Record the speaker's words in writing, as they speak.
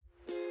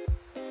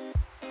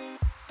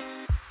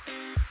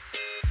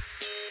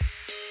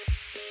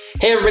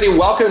Hey, everybody,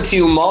 welcome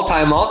to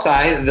Multi,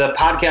 the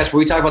podcast where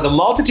we talk about the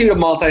multitude of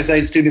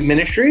multi-site student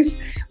ministries.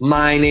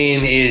 My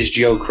name is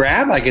Joe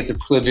Crabb. I get the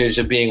privilege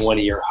of being one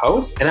of your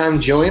hosts, and I'm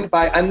joined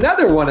by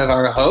another one of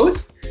our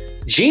hosts,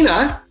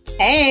 Gina.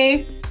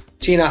 Hey.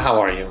 Gina, how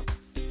are you?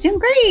 Doing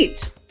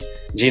great.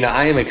 Gina,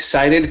 I am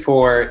excited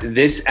for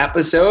this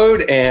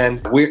episode,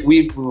 and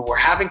we're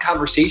having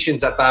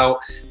conversations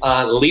about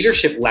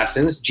leadership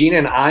lessons. Gina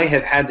and I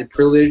have had the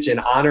privilege and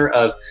honor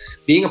of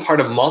being a part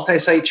of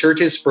multi-site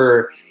churches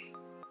for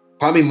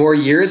probably more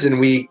years than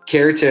we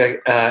care to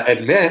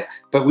admit,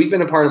 but we've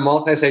been a part of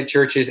multi-site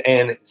churches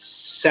and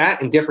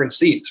sat in different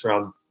seats,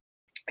 from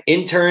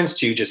interns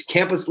to just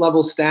campus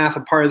level staff, a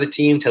part of the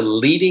team, to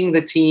leading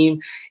the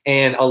team.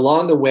 And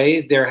along the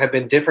way, there have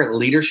been different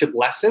leadership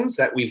lessons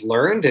that we've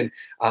learned and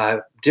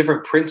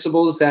different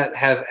principles that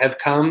have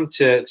come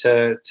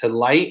to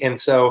light. And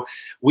so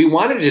we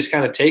wanted to just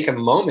kind of take a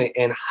moment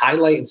and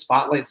highlight and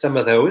spotlight some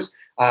of those.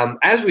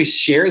 As we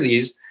share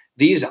these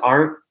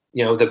aren't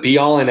the be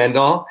all and end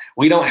all.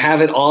 We don't have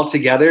it all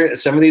together.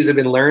 Some of these have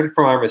been learned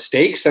from our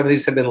mistakes. Some of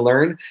these have been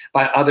learned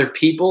by other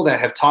people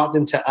that have taught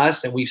them to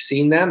us, and we've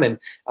seen them. And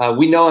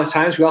we know at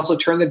times we also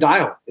turn the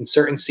dial in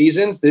certain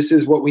seasons. This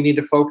is what we need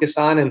to focus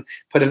on and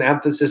put an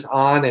emphasis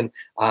on. And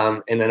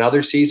in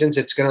other seasons,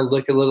 it's going to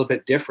look a little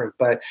bit different.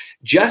 But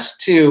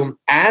just to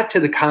add to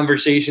the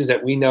conversations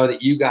that we know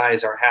that you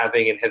guys are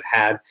having and have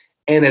had,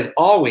 and as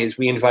always,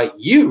 we invite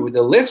you,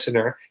 the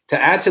listener,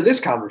 to add to this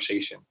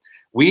conversation.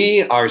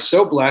 We are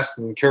so blessed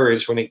and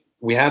encouraged when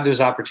we have those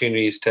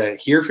opportunities to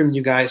hear from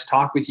you guys,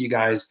 talk with you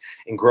guys,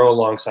 and grow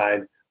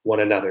alongside one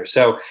another.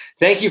 So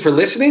thank you for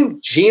listening.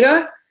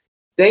 Gina,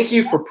 thank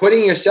you for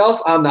putting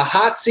yourself on the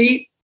hot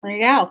seat. There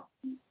you go.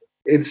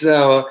 And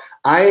so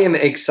I am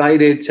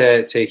excited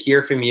to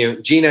hear from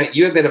you. Gina,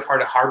 you have been a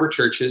part of Harbor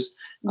Churches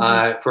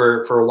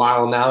for a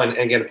while now, and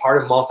again, a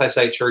part of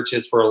multi-site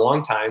churches for a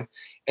long time,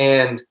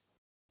 and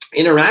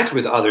interact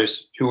with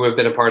others who have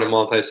been a part of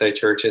multi-site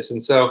churches.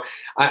 And so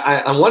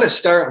I want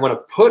to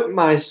put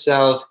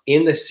myself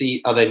in the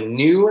seat of a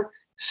new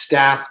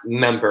staff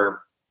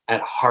member at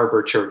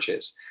Harbor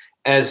Churches.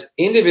 As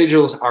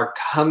individuals are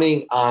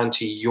coming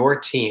onto your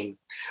team,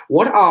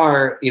 what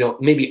are,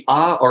 maybe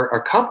or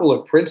a couple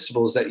of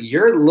principles that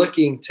you're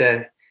looking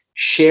to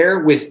share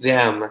with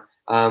them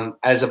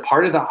as a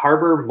part of the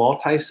Harbor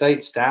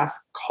multi-site staff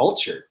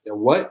culture?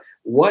 What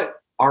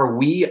are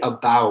we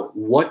about?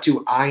 What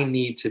do I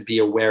need to be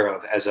aware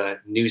of as a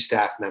new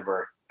staff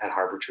member at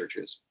Harbor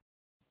Churches?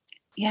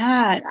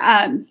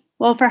 Yeah.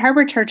 Well, for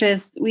Harbor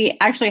Churches, we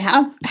actually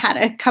have had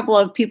a couple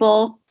of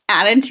people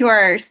added to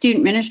our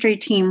student ministry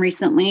team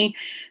recently.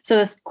 So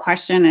this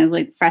question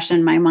is fresh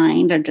in my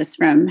mind, just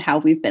from how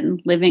we've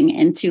been living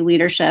into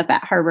leadership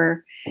at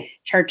Harbor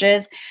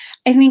Churches.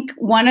 I think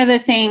one of the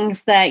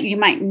things that you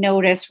might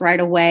notice right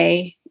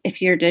away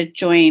if you're to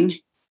join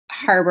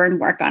Harbor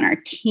and work on our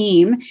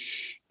team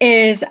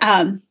is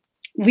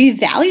we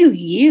value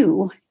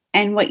you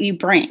and what you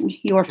bring,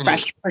 your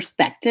fresh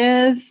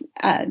perspective,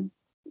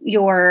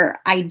 your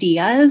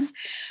ideas.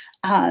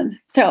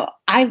 So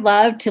I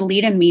love to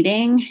lead a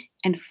meeting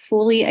and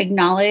fully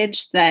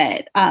acknowledge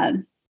that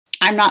I'm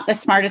not the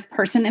smartest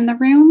person in the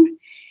room,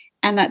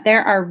 and that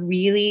there are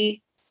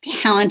really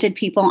talented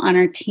people on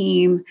our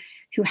team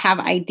who have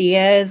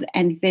ideas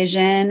and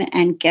vision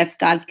and gifts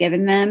God's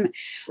given them.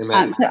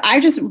 So I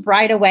just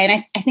right away,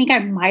 and I think I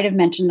might have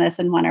mentioned this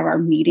in one of our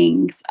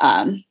meetings,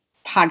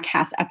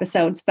 podcast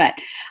episodes, but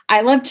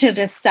I love to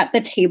just set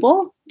the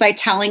table by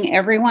telling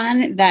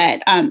everyone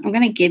that I'm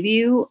going to give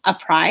you a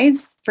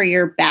prize for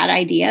your bad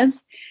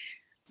ideas,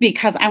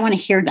 because I want to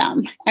hear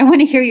them. I want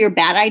to hear your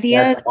bad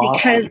ideas. That's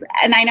awesome.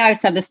 And I know I've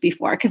said this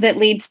before, because it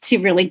leads to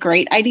really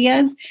great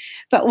ideas.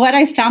 But what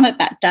I found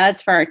that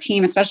does for our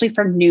team, especially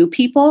for new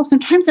people,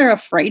 sometimes they're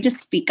afraid to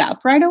speak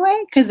up right away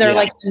because they're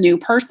like a new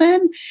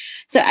person.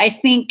 So I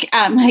think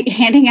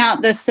handing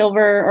out the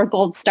silver or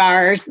gold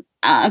stars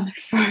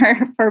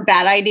for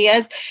bad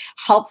ideas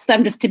helps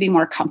them just to be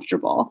more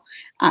comfortable.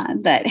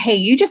 That, hey,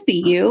 you just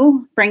be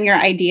you, bring your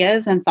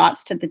ideas and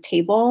thoughts to the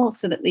table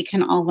so that we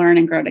can all learn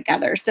and grow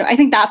together. So I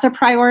think that's a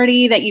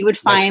priority that you would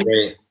find.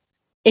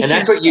 And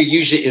that's what you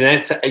usually,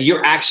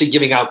 you're actually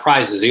giving out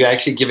prizes. Are you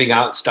actually giving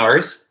out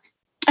stars?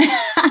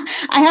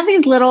 I have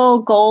these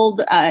little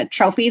gold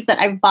trophies that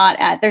I've bought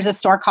there's a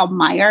store called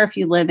Meijer if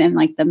you live in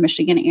the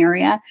Michigan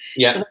area.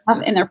 Yeah. So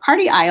in their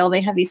party aisle,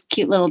 they have these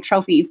cute little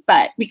trophies.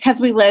 But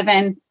because we live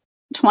in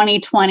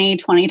 2020,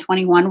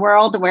 2021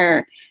 world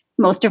where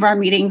most of our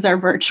meetings are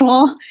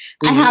virtual,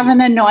 I have an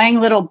annoying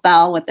little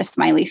bell with a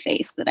smiley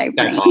face that I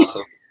bring. That's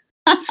awesome.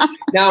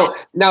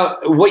 Now,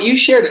 what you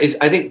shared is,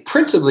 I think,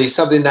 principally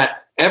something that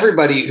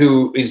everybody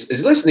who is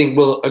listening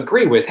will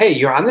agree with. Hey,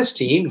 you're on this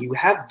team, you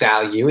have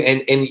value,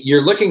 and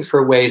you're looking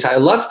for ways. I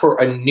love for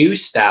a new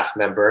staff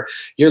member,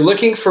 you're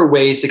looking for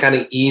ways to kind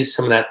of ease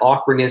some of that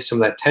awkwardness,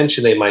 some of that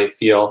tension they might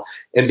feel,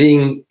 and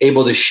being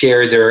able to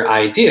share their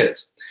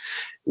ideas.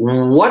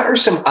 What are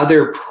some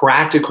other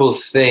practical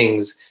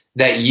things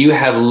that you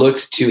have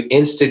looked to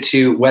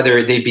institute,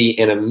 whether they be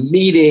in a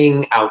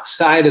meeting,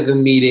 outside of the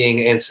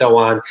meeting, and so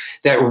on,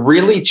 that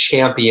really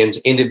champions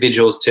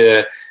individuals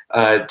to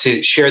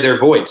share their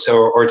voice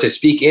or to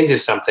speak into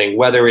something,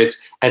 whether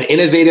it's an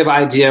innovative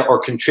idea or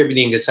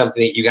contributing to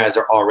something that you guys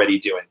are already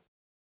doing?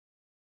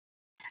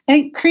 I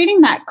think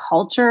creating that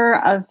culture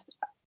of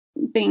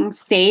being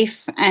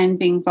safe and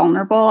being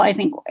vulnerable, I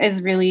think,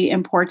 is really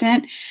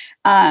important.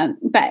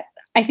 But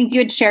I think you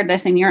had shared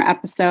this in your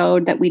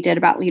episode that we did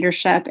about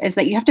leadership, is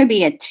that you have to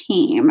be a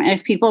team. And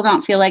if people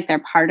don't feel like they're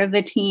part of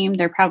the team,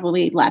 they're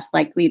probably less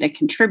likely to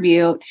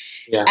contribute.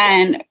 Yeah.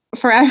 And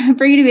for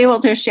you to be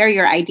able to share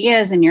your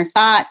ideas and your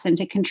thoughts and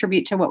to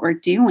contribute to what we're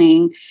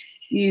doing,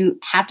 you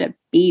have to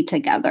be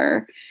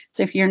together.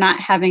 So if you're not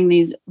having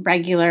these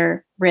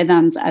regular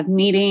rhythms of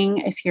meeting,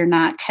 if you're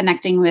not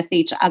connecting with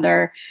each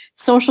other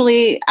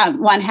socially,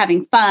 one,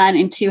 having fun,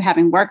 and two,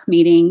 having work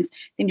meetings,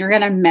 then you're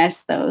going to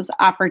miss those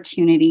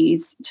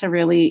opportunities to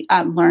really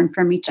learn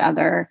from each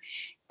other.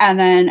 And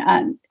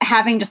then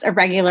having just a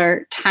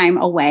regular time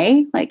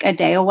away, like a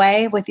day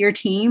away with your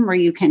team where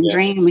you can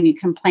dream and you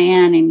can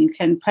plan and you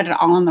can put it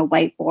all on the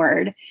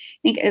whiteboard, I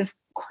think is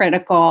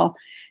critical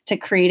to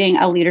creating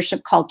a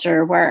leadership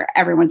culture where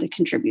everyone's a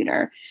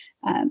contributor.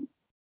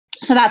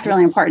 So that's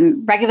really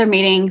important. Regular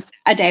meetings,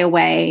 a day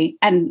away,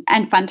 and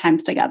fun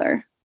times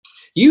together.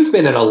 You've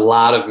been in a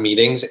lot of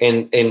meetings,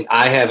 and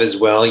I have as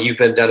well. You've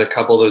done a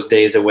couple of those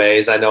days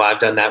aways. I know I've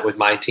done that with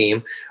my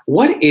team.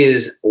 What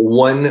is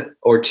one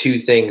or two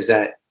things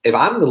that, if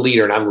I'm the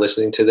leader and I'm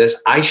listening to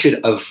this, I should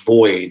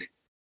avoid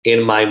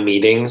in my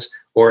meetings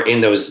or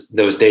in those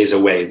days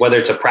away, whether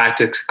it's a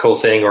practical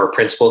thing or a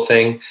principle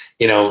thing?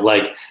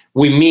 Like,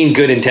 we mean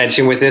good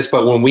intention with this,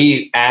 but when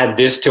we add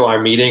this to our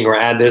meeting or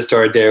add this to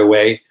our day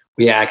away,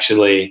 we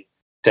actually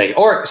take,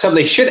 or something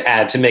they should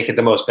add to make it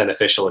the most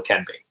beneficial it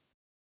can be.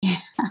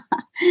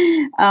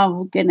 Yeah.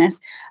 Oh, goodness.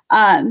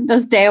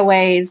 Those day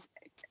aways,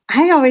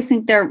 I always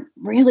think they're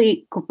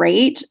really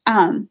great.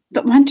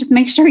 But one, just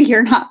make sure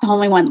you're not the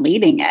only one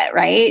leading it,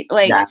 right?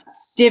 Like,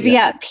 divvy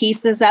up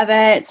pieces of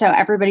it so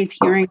everybody's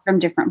hearing from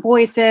different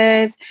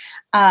voices.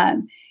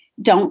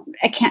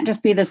 It can't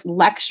just be this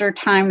lecture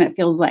time that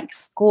feels like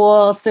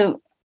school.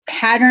 So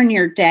pattern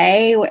your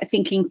day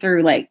thinking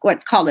through like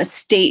what's called a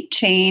state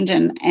change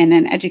in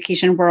an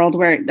education world,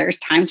 where there's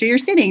times where you're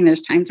sitting,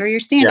 there's times where you're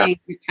standing,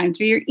 there's times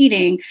where you're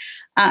eating.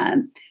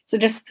 So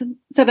just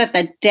so that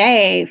the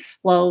day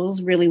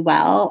flows really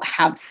well,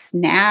 have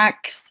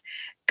snacks,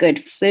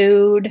 good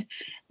food,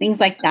 things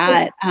like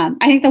that. I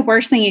think the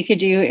worst thing you could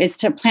do is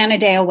to plan a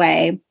day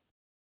away.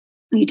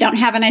 You don't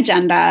have an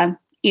agenda,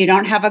 you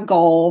don't have a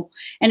goal,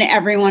 and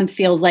everyone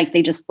feels like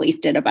they just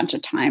wasted a bunch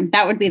of time.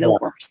 That would be the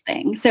worst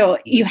thing. So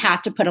you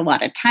have to put a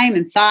lot of time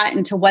and thought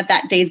into what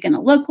that day is going to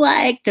look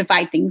like,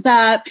 divide things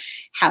up,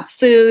 have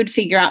food,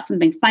 figure out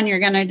something fun you're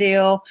going to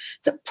do.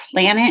 So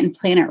plan it and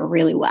plan it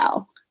really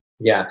well.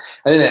 Yeah.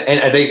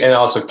 I think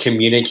also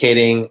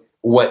communicating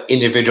what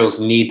individuals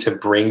need to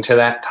bring to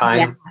that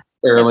time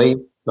early.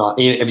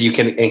 If you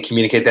can and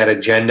communicate that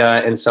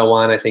agenda and so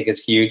on, I think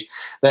is huge.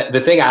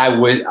 The thing I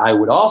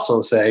would also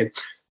say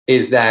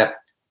is that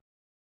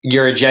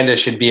your agenda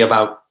should be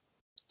about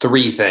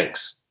 3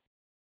 things,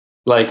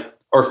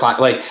 or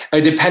 5,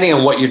 depending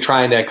on what you're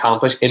trying to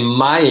accomplish. In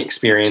my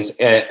experience,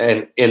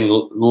 and in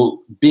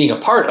being a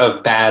part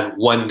of bad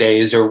one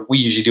days, or we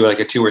usually do like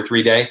a 2 or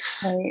 3 day,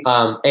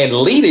 and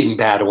leading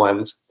bad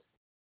ones,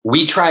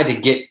 we try to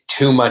get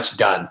too much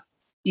done.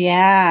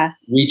 Yeah.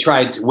 We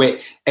tried to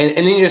wait. And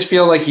then you just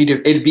feel like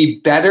it'd be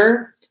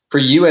better for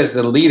you as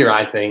the leader,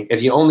 I think,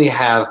 if you only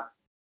have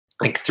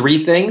like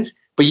 3 things,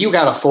 but you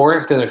got a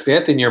 4th and a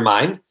 5th in your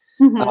mind.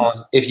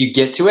 Mm-hmm. If you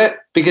get to it,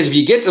 because if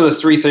you get to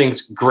those 3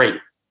 things, great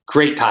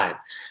time.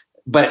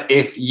 But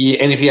if you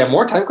have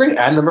more time, great,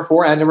 add number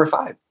 4, add number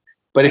 5.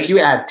 But if you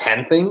add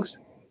 10 things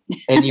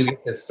and you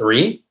get to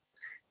 3,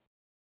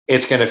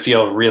 it's going to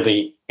feel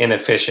really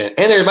inefficient.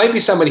 And there might be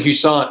somebody who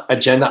saw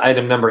agenda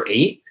item number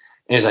 8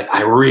 and is like,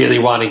 I really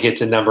want to get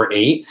to number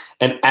 8.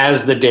 And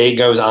as the day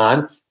goes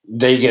on,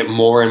 they get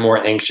more and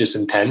more anxious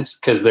and tense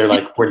because they're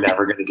like, we're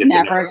never going to get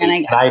to number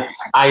 8.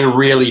 I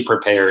really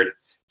prepared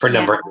for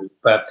number 8.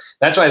 But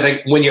that's why I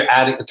think when you're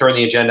throwing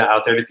the agenda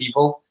out there to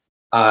people,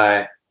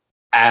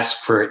 ask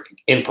for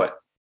input.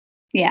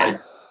 Yeah.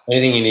 Like,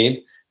 anything you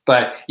need.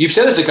 But you've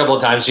said this a couple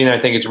of times, I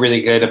think it's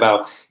really good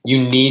about you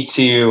need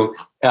to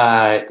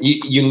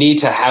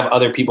have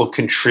other people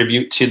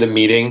contribute to the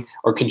meeting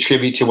or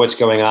contribute to what's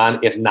going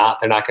on. If not,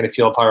 they're not going to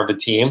feel a part of the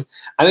team.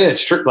 I think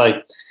that's true. Like,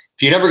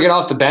 if you never get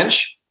off the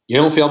bench, you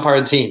don't feel a part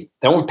of the team.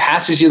 No one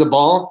passes you the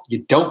ball, you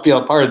don't feel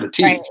a part of the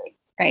team. Right.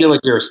 You feel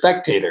like you're a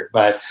spectator.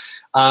 But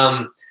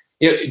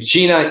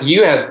Gina,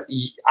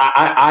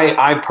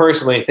 I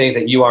personally think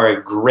that you are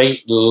a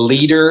great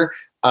leader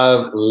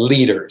of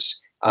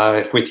leaders,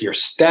 with your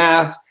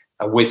staff,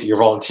 with your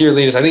volunteer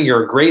leaders. I think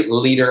you're a great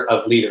leader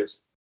of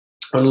leaders.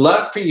 I'd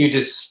love for you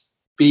to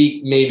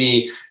speak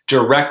maybe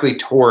directly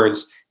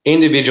towards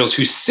individuals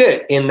who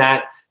sit in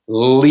that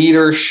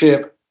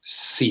leadership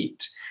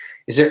seat.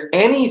 Is there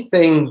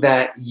anything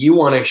that you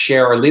want to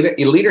share, or a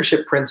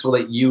leadership principle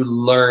that you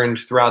learned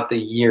throughout the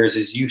years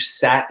as you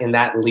sat in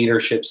that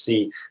leadership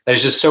seat that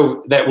is just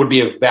that would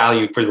be of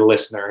value for the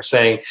listener,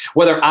 saying,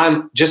 whether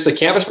I'm just the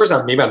campus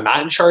person, maybe I'm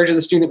not in charge of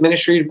the student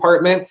ministry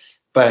department,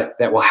 but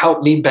that will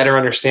help me better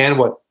understand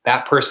what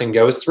that person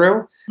goes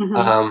through?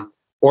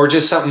 Or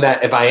just something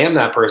that if I am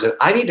that person,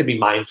 I need to be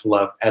mindful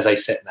of as I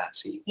sit in that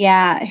seat.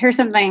 Yeah. Here's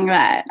something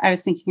that I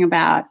was thinking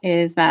about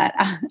is that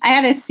I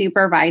had a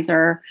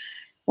supervisor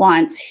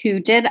once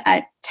who did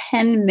a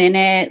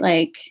 10-minute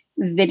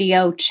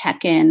video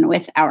check-in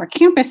with our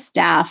campus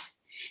staff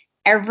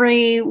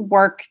every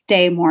work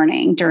day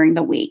morning during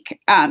the week.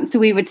 So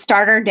we would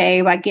start our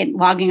day by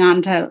logging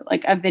on to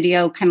a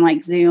video kind of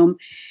like Zoom.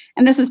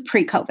 And this was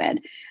pre-COVID.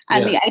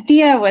 And the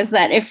idea was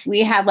that if we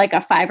had a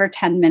 5 or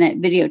 10 minute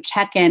video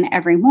check-in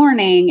every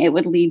morning, it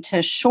would lead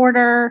to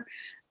shorter,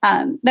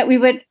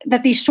 that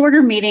these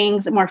shorter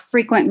meetings, more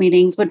frequent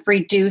meetings, would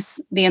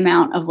reduce the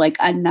amount of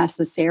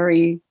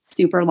unnecessary,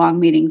 super long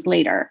meetings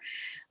later.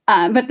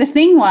 But the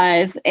thing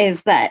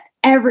is that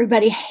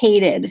everybody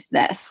hated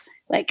this.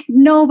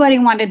 Nobody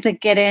wanted to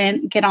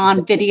get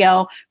on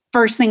video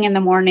first thing in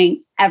the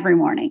morning, every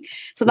morning.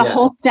 So the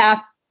whole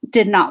staff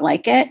did not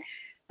like it.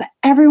 But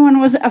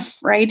everyone was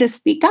afraid to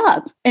speak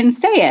up and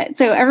say it.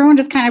 So everyone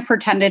just kind of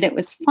pretended it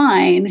was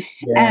fine.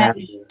 Yeah.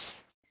 And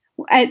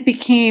it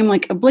became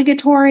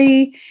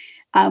obligatory.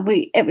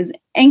 It was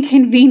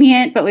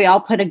inconvenient, but we all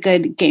put a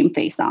good game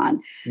face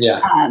on.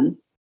 Yeah.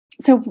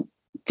 So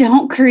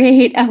don't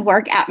create a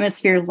work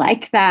atmosphere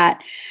like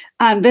that.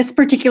 This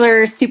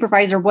particular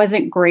supervisor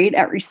wasn't great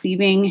at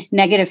receiving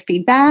negative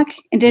feedback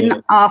and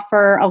didn't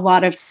offer a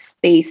lot of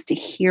space to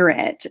hear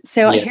it.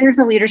 So here's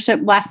a leadership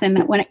lesson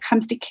that when it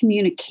comes to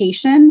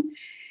communication,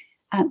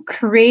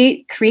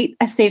 create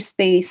a safe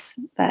space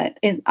that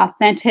is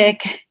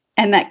authentic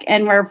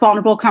and where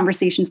vulnerable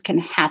conversations can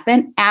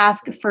happen.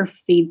 Ask for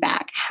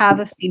feedback. Have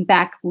a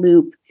feedback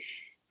loop.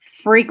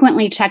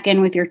 Frequently check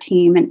in with your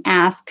team and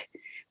ask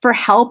for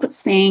help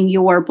seeing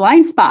your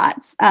blind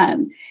spots.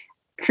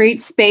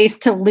 Create space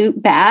to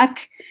loop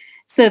back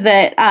so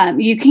that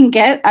you can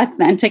get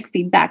authentic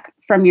feedback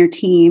from your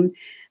team.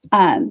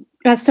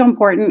 That's so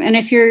important. And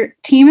if your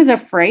team is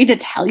afraid to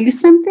tell you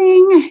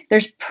something,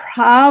 there's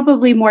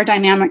probably more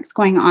dynamics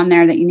going on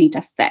there that you need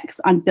to fix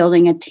on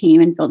building a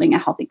team and building a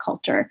healthy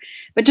culture.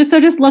 But just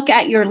look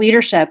at your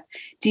leadership.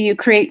 Do you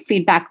create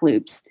feedback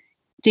loops?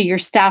 Do your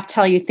staff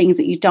tell you things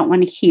that you don't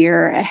want to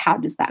hear? How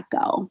does that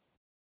go?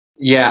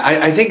 Yeah,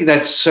 I think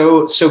that's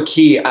so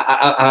key.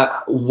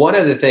 One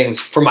of the things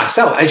for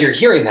myself, as you're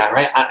hearing that,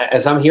 right?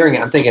 As I'm hearing it,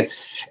 I'm thinking,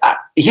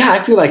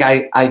 I feel like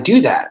I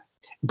do that.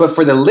 But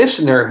for the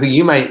listener who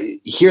you might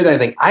hear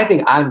that and I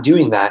think I'm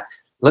doing that,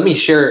 let me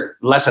share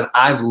a lesson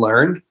I've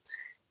learned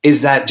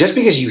is that just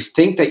because you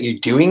think that you're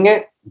doing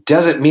it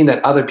doesn't mean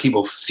that other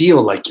people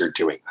feel like you're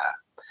doing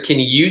that. Can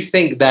you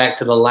think back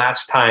to the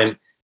last time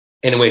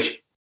in which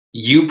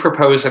you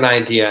proposed an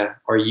idea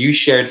or you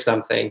shared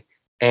something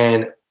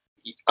and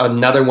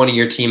another one of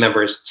your team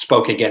members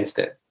spoke against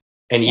it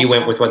and you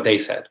went with what they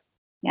said?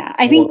 Yeah,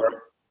 I think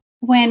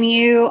when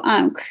you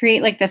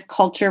create this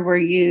culture where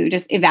you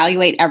just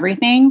evaluate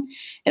everything,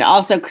 it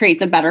also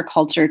creates a better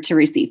culture to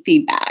receive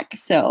feedback.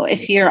 So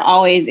if you're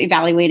always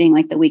evaluating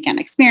the weekend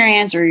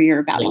experience or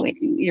you're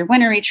evaluating your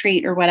winter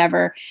retreat or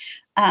whatever,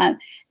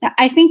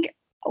 I think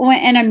when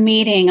in a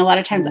meeting, a lot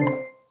of times,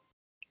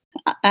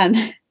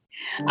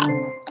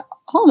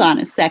 hold on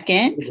a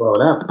second. Blow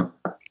it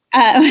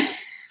up.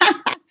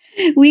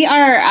 We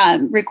are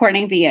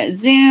recording via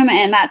Zoom,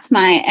 and that's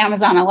my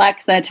Amazon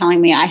Alexa telling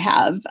me I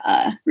have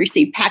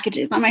received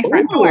packages on my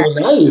front door.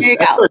 Nice. There you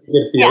go.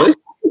 Yeah.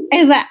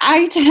 Is that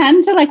I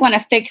tend to want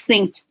to fix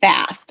things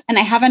fast, and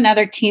I have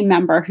another team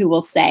member who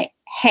will say,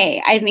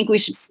 "Hey, I think we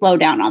should slow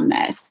down on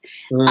this."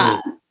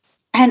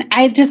 And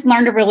I just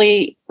learned to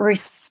really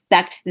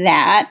respect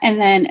that.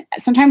 And then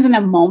sometimes in the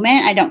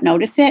moment I don't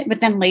notice it, but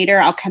then later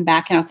I'll come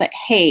back and I'll say,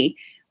 "Hey,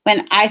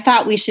 when I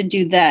thought we should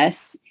do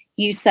this,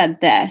 you said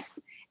this.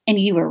 And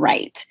you were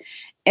right."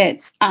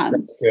 It's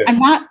I'm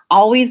not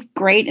always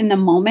great in the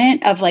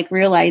moment of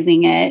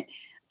realizing it.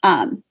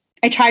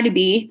 I try to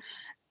be,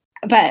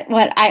 but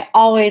what I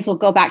always will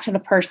go back to the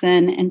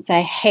person and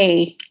say,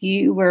 "Hey,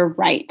 you were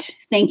right.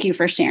 Thank you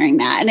for sharing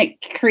that." And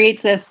it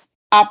creates this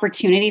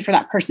opportunity for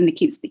that person to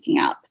keep speaking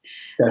up.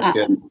 That's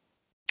good.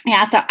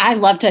 Yeah. So I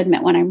love to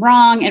admit when I'm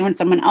wrong and when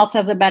someone else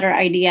has a better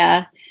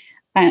idea.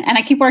 And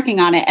I keep working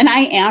on it. And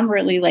I am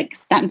really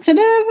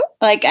sensitive.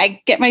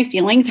 I get my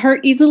feelings hurt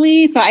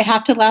easily. So I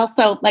have to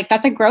also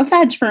that's a growth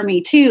edge for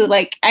me too.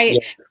 I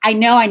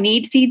know I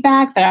need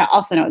feedback, but I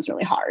also know it's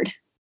really hard.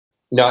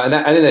 No, and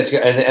I think that's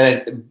good.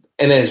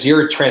 And as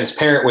you're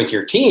transparent with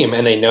your team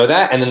and they know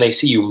that, and then they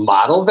see you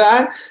model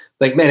that,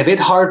 man, if it's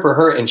hard for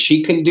her and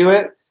she can do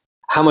it,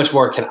 how much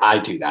more can I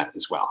do that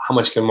as well? How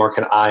much more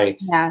can I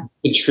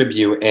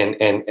contribute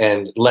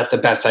and let the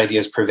best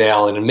ideas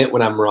prevail and admit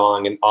when I'm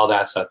wrong and all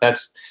that stuff?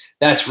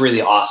 That's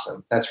really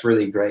awesome. That's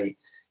really great.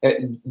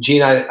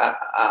 Gene, I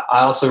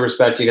also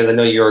respect you because I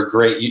know you're a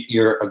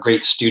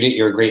great student.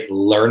 You're a great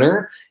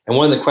learner. And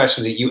one of the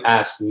questions that you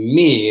asked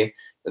me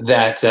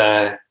that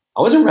I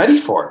wasn't ready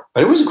for,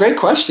 but it was a great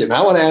question.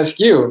 I want to ask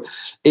you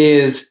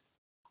is,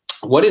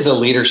 what is a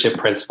leadership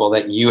principle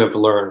that you have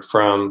learned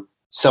from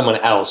someone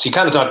else? You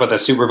kind of talked about the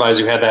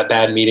supervisor who had that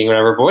bad meeting or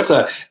whatever,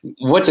 but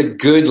what's a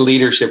good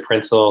leadership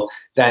principle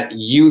that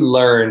you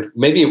learned?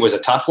 Maybe it was a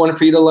tough one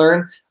for you to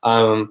learn,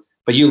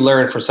 but you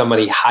learned from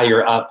somebody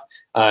higher up,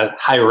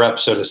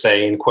 so to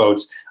say, in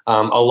quotes,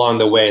 along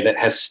the way that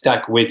has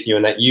stuck with you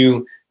and that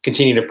you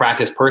continue to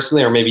practice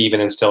personally or maybe even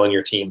instill in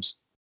your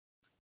teams?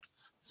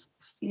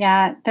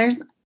 Yeah,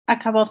 there's a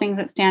couple of things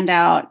that stand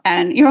out.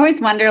 And you always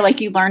wonder, like,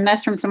 you learn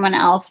this from someone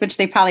else, which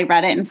they probably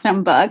read it in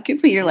some book.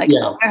 So you're like,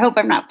 oh, I hope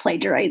I'm not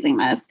plagiarizing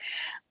this.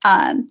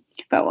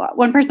 But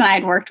one person I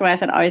had worked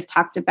with had always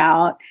talked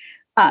about,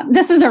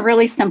 this is a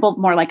really simple,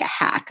 more like a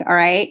hack. All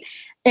right.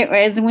 It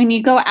was when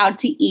you go out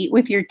to eat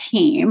with your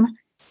team,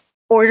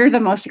 order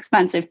the most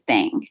expensive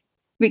thing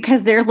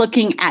because they're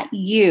looking at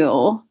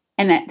you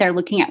and that they're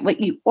looking at what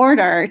you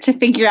order to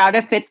figure out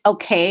if it's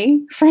okay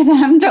for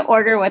them to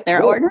order what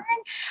they're ordering.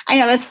 I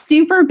know that's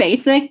super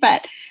basic,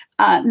 but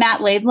Matt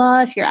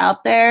Laidlaw, if you're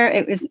out there,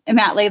 it was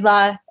Matt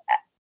Laidlaw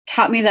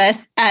taught me this.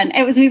 And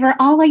it was, we were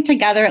all like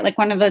together at like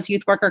one of those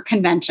youth worker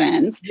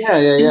conventions. Yeah.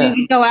 And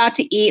we'd go out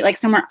to eat like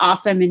somewhere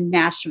awesome in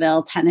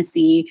Nashville,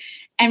 Tennessee.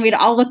 And we'd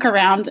all look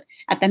around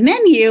at the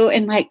menu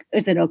and like,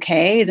 is it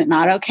okay? Is it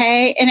not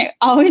okay? And it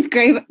always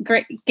gave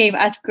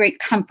us great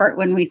comfort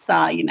when we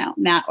saw,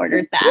 Matt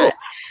ordered that. Cool.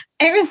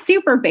 It was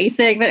super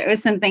basic, but it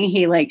was something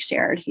he like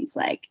shared. He's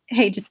like,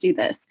 hey, just do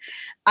this.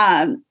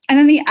 And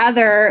then the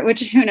other,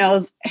 which who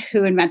knows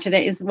who invented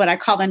it, is what I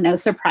call the no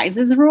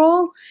surprises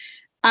rule.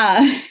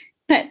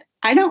 That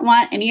I don't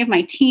want any of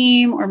my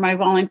team or my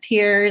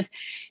volunteers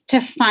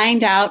to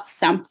find out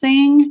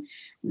something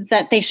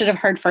that they should have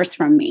heard first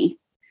from me.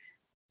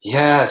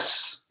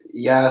 Yes.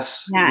 Yeah.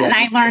 And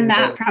I learned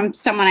that from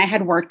someone I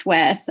had worked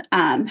with.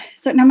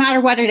 So no matter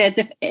what it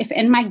is, if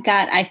in my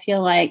gut, I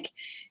feel like,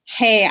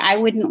 hey, I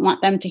wouldn't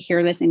want them to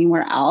hear this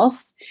anywhere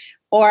else,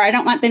 or I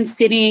don't want them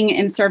sitting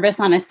in service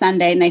on a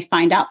Sunday and they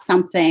find out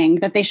something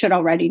that they should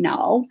already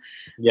know.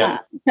 Yeah.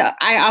 So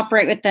I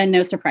operate with the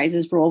no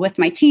surprises rule with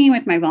my team,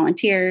 with my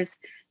volunteers,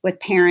 with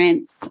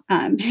parents.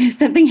 If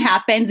something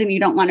happens and you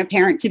don't want a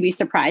parent to be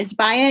surprised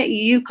by it,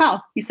 you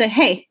call. You say,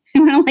 hey, I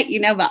want to let you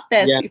know about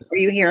this before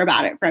you hear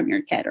about it from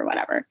your kid or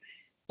whatever.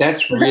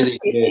 That's really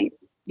good.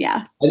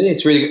 Yeah, I think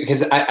it's really good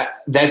because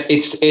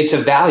it's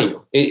a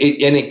value,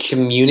 it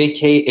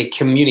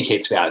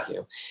communicates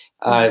value.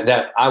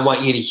 That I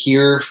want you to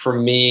hear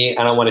from me,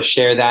 and I want to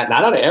share that,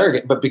 not out of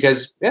arrogance, but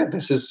because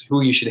this is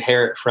who you should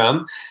hear it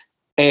from.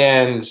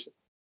 And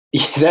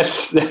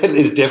that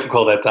is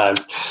difficult at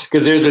times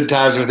because there's been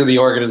times within the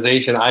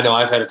organization I know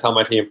I've had to tell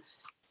my team,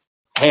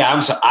 hey,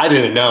 I'm sorry, I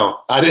didn't know.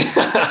 I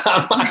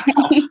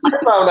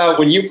found out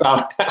when you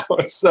found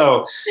out.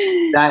 So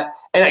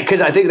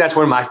because I think that's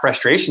one of my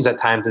frustrations at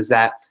times is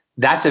that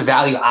that's a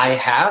value I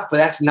have, but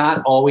that's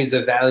not always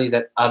a value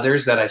that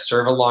others that I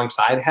serve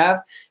alongside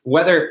have.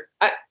 Or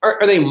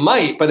they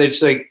might, but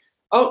it's like,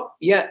 oh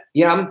yeah,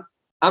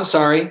 I'm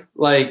sorry.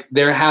 Like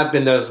there have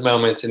been those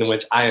moments in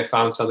which I have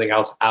found something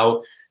else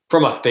out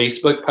from a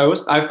Facebook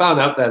post. I found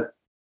out that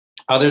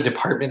other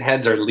department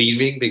heads are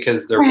leaving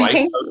because their wife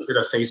posted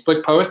a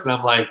Facebook post, and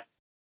I'm like,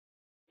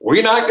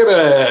 we're not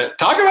gonna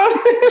talk about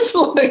this?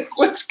 Like,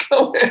 what's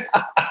going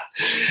on?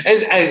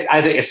 And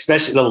I think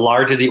especially the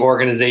larger the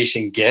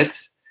organization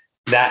gets,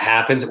 that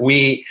happens.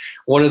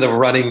 One of the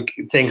running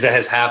things that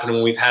has happened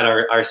when we've had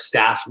our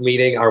staff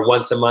meeting, our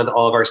once a month,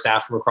 all of our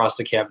staff from across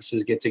the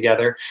campuses get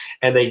together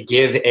and they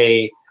give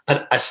a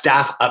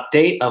staff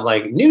update of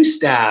like new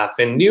staff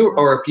and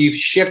or if you've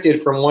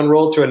shifted from one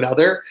role to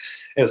another.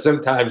 And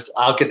sometimes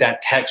I'll get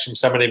that text from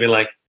somebody being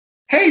like,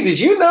 hey, did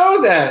you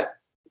know that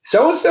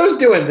so-and-so's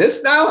doing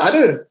this now? I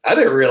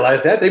didn't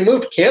realize that. They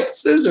moved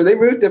campuses or they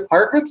moved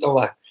departments. I'm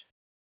like,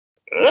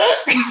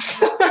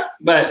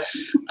 but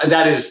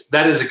that is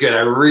a good. I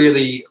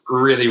really,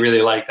 really,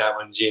 really like that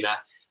one, Gina.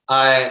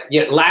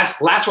 Last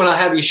one I'll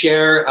have you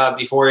share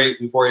before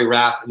we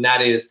wrap, and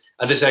that is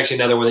this is actually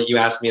another one that you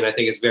asked me, and I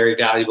think it's very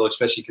valuable,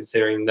 especially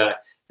considering the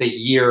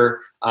year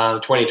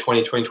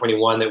 2020,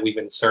 2021 that we've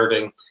been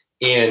serving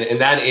in, and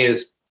that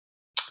is,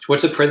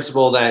 what's a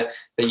principle that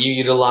you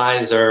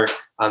utilize or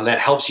that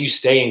helps you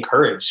stay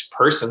encouraged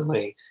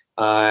personally,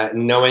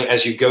 knowing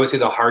as you go through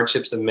the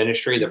hardships of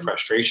ministry, the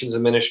frustrations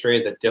of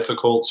ministry, the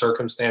difficult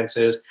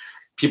circumstances,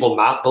 people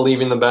not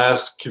believing the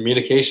best,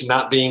 communication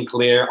not being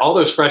clear, all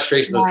those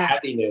frustrations, those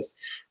happiness.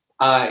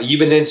 You've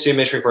been in student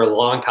ministry for a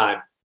long time.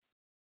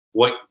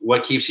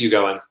 What keeps you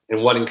going,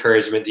 and what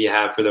encouragement do you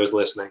have for those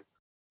listening?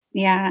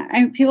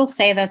 Yeah, people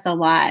say this a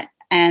lot,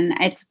 and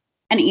it's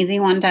an easy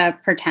one to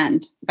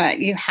pretend, but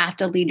you have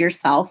to lead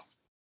yourself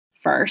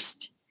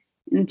first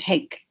and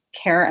take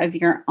care of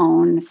your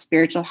own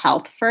spiritual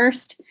health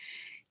first.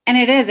 And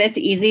it's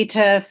easy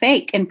to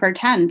fake and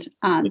pretend.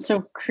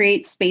 So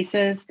create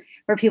spaces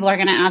where people are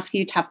going to ask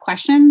you tough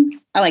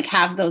questions, or like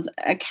have those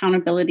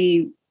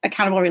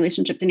accountable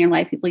relationships in your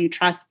life, people you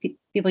trust,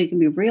 people you can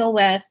be real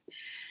with.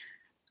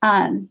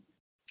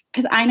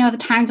 Because I know the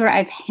times where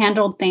I've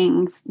handled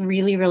things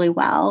really, really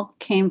well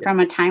came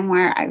from a time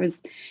where I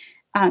was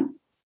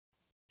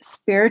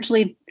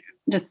spiritually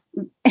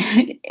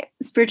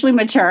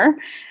mature,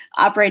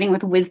 operating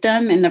with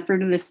wisdom and the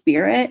fruit of the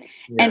Spirit,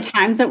 and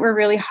times that were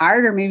really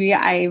hard, or maybe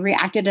I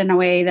reacted in a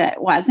way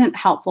that wasn't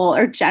helpful,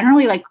 or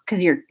generally like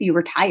because you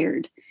were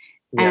tired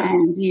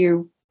and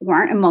you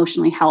weren't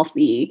emotionally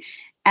healthy,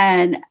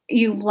 and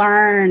you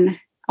learn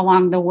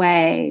along the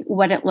way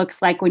what it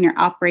looks like when you're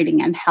operating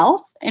in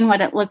health and what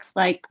it looks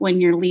like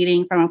when you're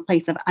leading from a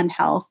place of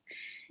unhealth.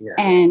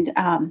 And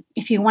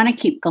if you want to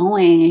keep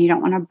going and you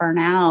don't want to burn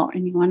out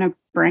and you want to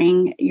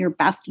bring your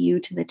best you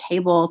to the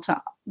table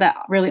that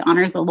really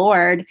honors the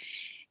Lord,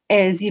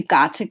 is you've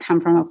got to come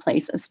from a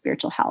place of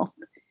spiritual health.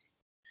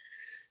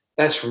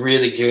 That's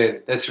really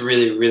good. That's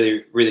really,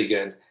 really, really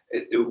good.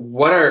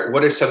 What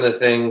are some of the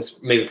things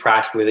maybe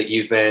practically that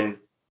you've been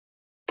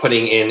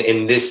putting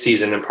in this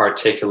season in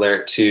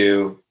particular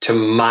to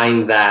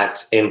mind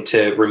that and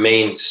to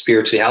remain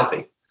spiritually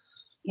healthy?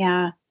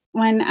 Yeah.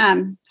 When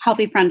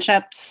healthy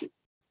friendships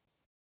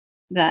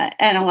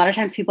and a lot of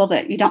times people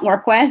that you don't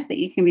work with, that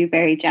you can be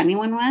very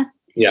genuine with.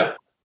 Yeah.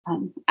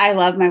 I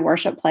love my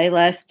worship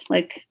playlist,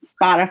 like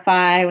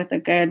Spotify with a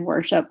good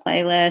worship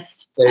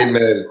playlist.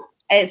 Amen.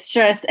 It's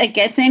just, it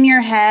gets in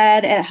your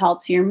head. It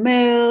helps your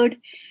mood.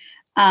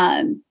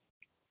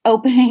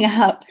 Opening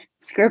up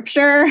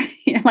scripture,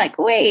 you're like,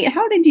 wait,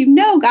 how did you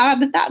know, God,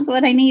 that that's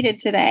what I needed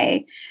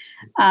today?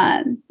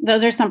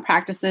 Those are some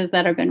practices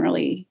that have been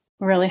really,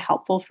 really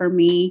helpful for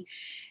me.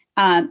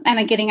 And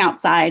then getting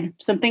outside,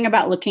 something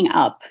about looking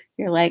up.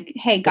 You're like,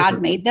 hey,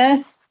 God made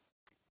this.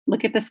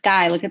 Look at the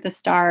sky, look at the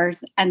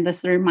stars, and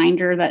this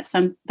reminder that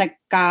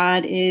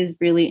God is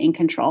really in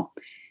control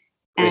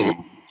and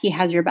He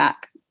has your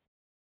back.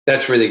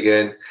 That's really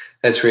good.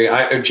 That's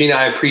really, Gina,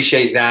 I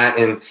appreciate that.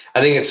 And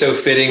I think it's so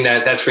fitting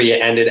that that's where you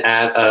ended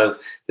at,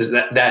 is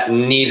that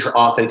need for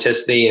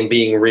authenticity and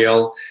being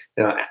real.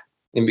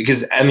 And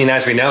because, I mean,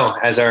 as we know,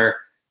 as our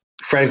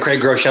friend Craig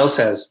Groeschel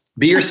says,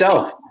 be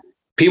yourself.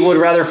 People would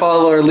rather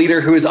follow a leader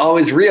who is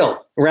always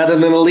real rather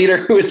than a leader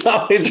who is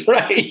always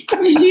right.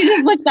 You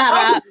just looked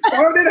that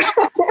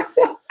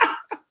up.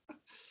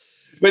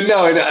 But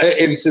no,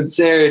 in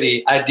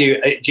sincerity, I do.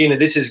 Gina,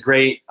 this is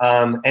great.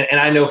 And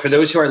I know for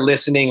those who are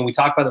listening, and we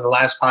talked about it in the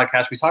last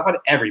podcast, we talk about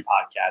it every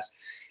podcast,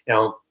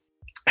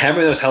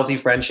 having those healthy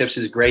friendships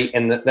is great.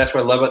 And that's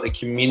what I love about the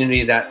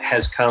community that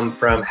has come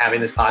from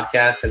having this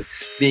podcast and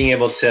being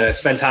able to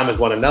spend time with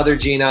one another,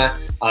 Gina,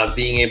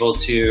 being able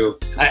to,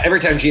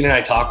 every time Gina and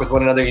I talk with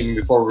one another, even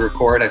before we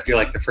record, I feel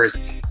like the first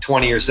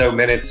 20 or so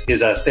minutes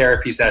is a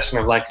therapy session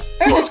of like,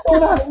 hey, what's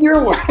going on in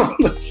your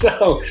world?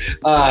 So,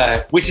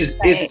 which is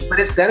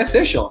but it's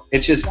beneficial.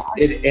 It's just,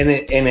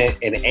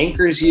 it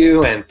anchors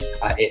you and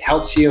it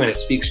helps you and it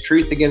speaks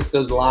truth against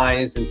those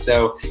lies. And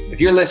so if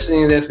you're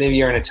listening to this, maybe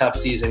you're in a tough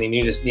season and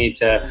you just need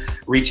to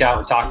reach out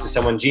and talk to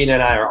someone. Gina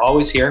and I are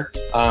always here.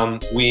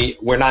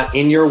 We're not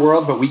in your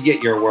world, but we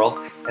get your world.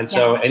 And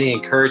so any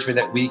encouragement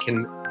that we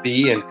can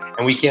be, and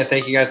we can't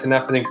thank you guys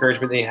enough for the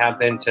encouragement that you have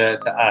been to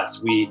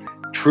us. We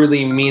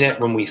truly mean it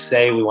when we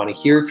say we want to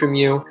hear from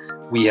you.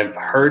 We have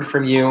heard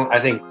from you. I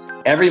think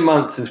every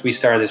month since we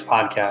started this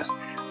podcast,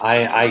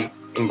 I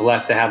am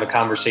blessed to have a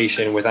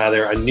conversation with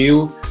either a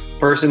new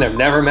person I've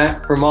never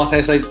met from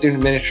multi-site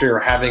student ministry, or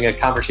having a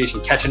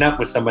conversation, catching up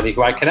with somebody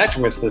who I connected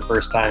with for the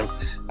first time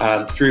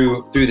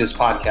through this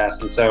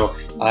podcast. And so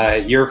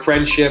your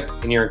friendship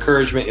and your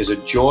encouragement is a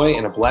joy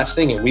and a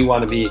blessing, and we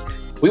want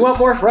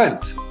more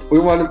friends. We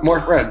want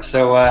more friends.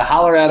 So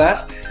holler at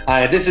us.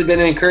 This has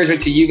been an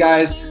encouragement to you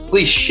guys.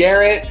 Please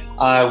share it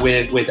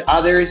with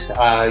others.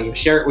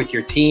 Share it with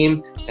your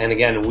team. And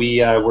again,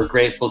 we're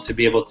grateful to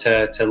be able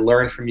to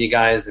learn from you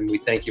guys, and we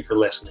thank you for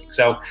listening.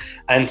 So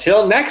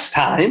until next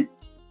time,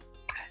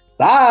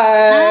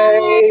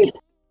 bye.